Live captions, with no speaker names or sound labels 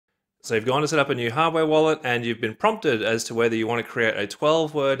So you've gone to set up a new hardware wallet and you've been prompted as to whether you want to create a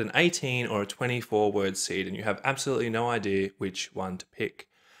 12-word, an 18, or a 24-word seed, and you have absolutely no idea which one to pick.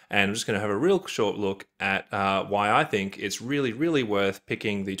 And I'm just going to have a real short look at why I think it's really, really worth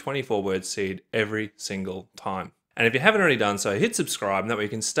picking the 24-word seed every single time. And if you haven't already done so, hit subscribe, and that way you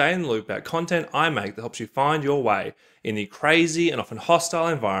can stay in the loop about content I make that helps you find your way in the crazy and often hostile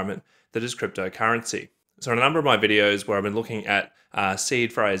environment that is cryptocurrency. So in a number of my videos where I've been looking at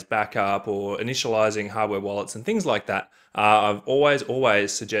seed phrase backup or initializing hardware wallets and things like that, I've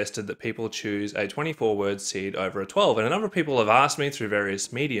always suggested that people choose a 24-word seed over a 12. And a number of people have asked me through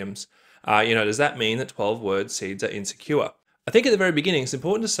various mediums, does that mean that 12-word seeds are insecure? I think at the very beginning, it's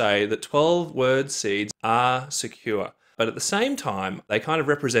important to say that 12-word seeds are secure. But at the same time, they kind of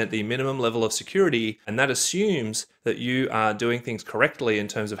represent the minimum level of security, and that assumes that you are doing things correctly in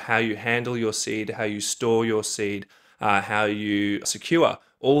terms of how you handle your seed, how you store your seed, how you secure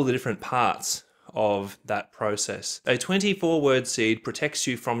all the different parts of that process. A 24-word seed protects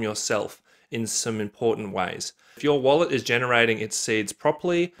you from yourself in some important ways. If your wallet is generating its seeds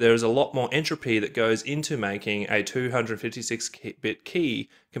properly, there is a lot more entropy that goes into making a 256-bit key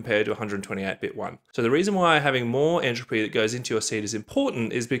compared to a 128-bit one. So the reason why having more entropy that goes into your seed is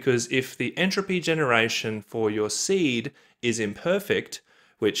important is because if the entropy generation for your seed is imperfect,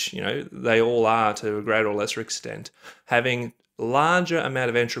 which they all are to a greater or lesser extent, having larger amount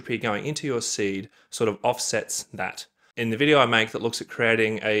of entropy going into your seed sort of offsets that. In the video I make that looks at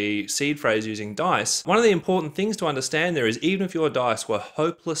creating a seed phrase using dice, one of the important things to understand there is even if your dice were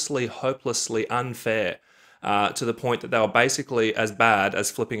hopelessly unfair, to the point that they were basically as bad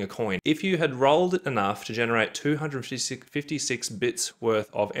as flipping a coin, if you had rolled it enough to generate 256 bits worth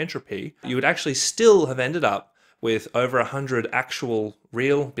of entropy, you would actually still have ended up with over 100 actual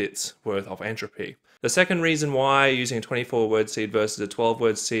real bits worth of entropy. The second reason why using a 24-word seed versus a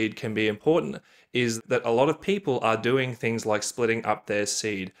 12-word seed can be important is that a lot of people are doing things like splitting up their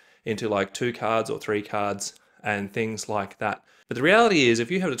seed into like 2 cards or 3 cards and things like that. But the reality is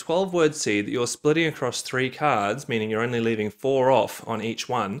if you have a 12-word seed that you're splitting across 3 cards, meaning you're only leaving 4 off on each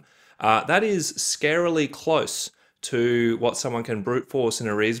one, that is scarily close to what someone can brute force in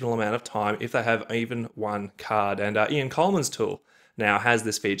a reasonable amount of time if they have even 1 card. And Ian Coleman's tool now has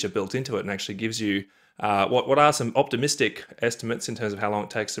this feature built into it and actually gives you what are some optimistic estimates in terms of how long it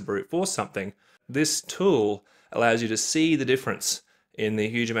takes to brute force something. This tool allows you to see the difference in the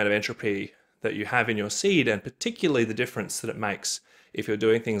huge amount of entropy that you have in your seed, and particularly the difference that it makes if you're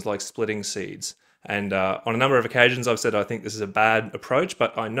doing things like splitting seeds. And on a number of occasions I've said I think this is a bad approach,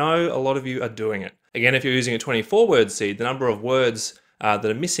 but I know a lot of you are doing it. Again, if you're using a 24-word seed, the number of words that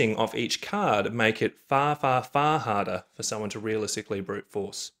are missing off each card make it far harder for someone to realistically brute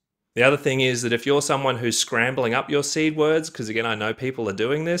force. The other thing is that if you're someone who's scrambling up your seed words, because again I know people are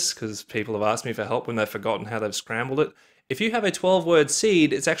doing this because people have asked me for help when they've forgotten how they've scrambled it. If you have a 12-word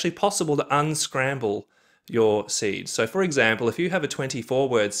seed, it's actually possible to unscramble your seed. So for example, if you have a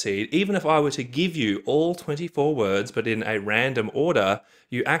 24-word seed, even if I were to give you all 24 words but in a random order,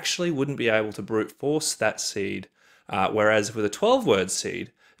 you actually wouldn't be able to brute force that seed. Whereas with a 12-word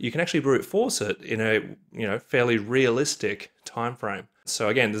seed, you can actually brute force it in a fairly realistic time frame. So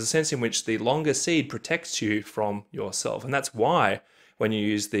again, there's a sense in which the longer seed protects you from yourself, and that's why when you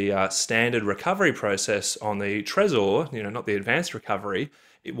use the standard recovery process on the trezor, not the advanced recovery,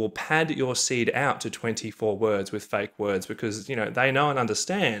 it will pad your seed out to 24 words with fake words because they know and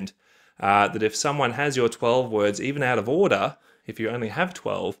understand that if someone has your 12 words even out of order, if you only have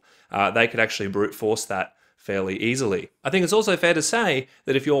 12, they could actually brute force that fairly easily. I think it's also fair to say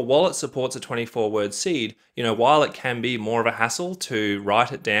that if your wallet supports a 24-word seed, while it can be more of a hassle to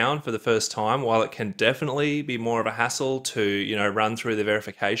write it down for the first time, while it can definitely be more of a hassle to, run through the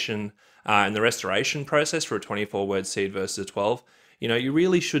verification and the restoration process for a 24-word seed versus a 12, you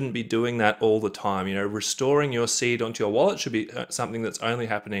really shouldn't be doing that all the time. Restoring your seed onto your wallet should be something that's only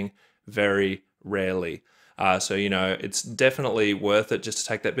happening very rarely. So it's definitely worth it just to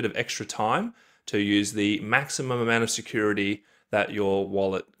take that bit of extra time to use the maximum amount of security that your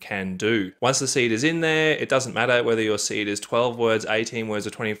wallet can do. Once the seed is in there, it doesn't matter whether your seed is 12 words, 18 words, or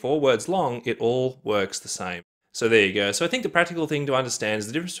 24 words long, it all works the same. So there you go. So I think the practical thing to understand is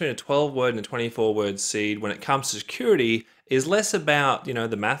the difference between a 12-word and a 24-word seed when it comes to security is less about,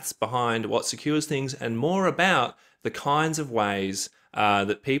 the maths behind what secures things and more about the kinds of ways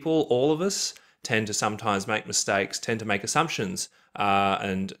that people, all of us, tend to sometimes make mistakes, tend to make assumptions,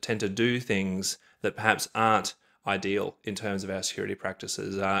 and tend to do things that perhaps aren't ideal in terms of our security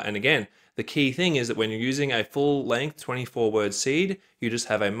practices. And again, the key thing is that when you're using a full-length 24-word seed, you just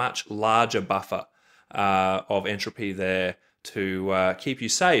have a much larger buffer of entropy there to keep you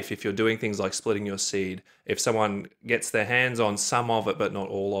safe if you're doing things like splitting your seed. If someone gets their hands on some of it but not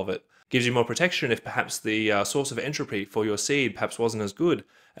all of it, gives you more protection if perhaps the source of entropy for your seed perhaps wasn't as good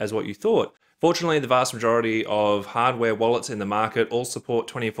as what you thought. Fortunately, the vast majority of hardware wallets in the market all support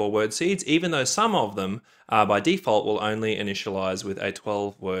 24-word seeds, even though some of them by default will only initialize with a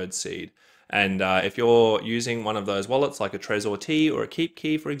 12-word seed. And if you're using one of those wallets like a Trezor T or a Keep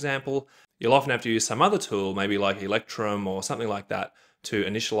Key, for example, you'll often have to use some other tool, maybe like Electrum or something like that, to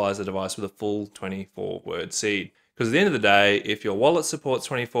initialize the device with a full 24-word seed. Because at the end of the day, if your wallet supports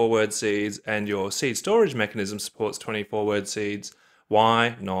 24-word seeds and your seed storage mechanism supports 24-word seeds,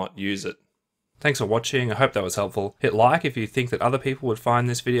 why not use it? Thanks for watching. I hope that was helpful. Hit like if you think that other people would find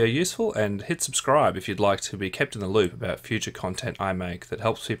this video useful, and hit subscribe if you'd like to be kept in the loop about future content I make that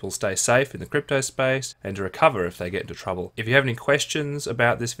helps people stay safe in the crypto space and to recover if they get into trouble. If you have any questions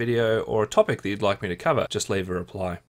about this video or a topic that you'd like me to cover, just leave a reply.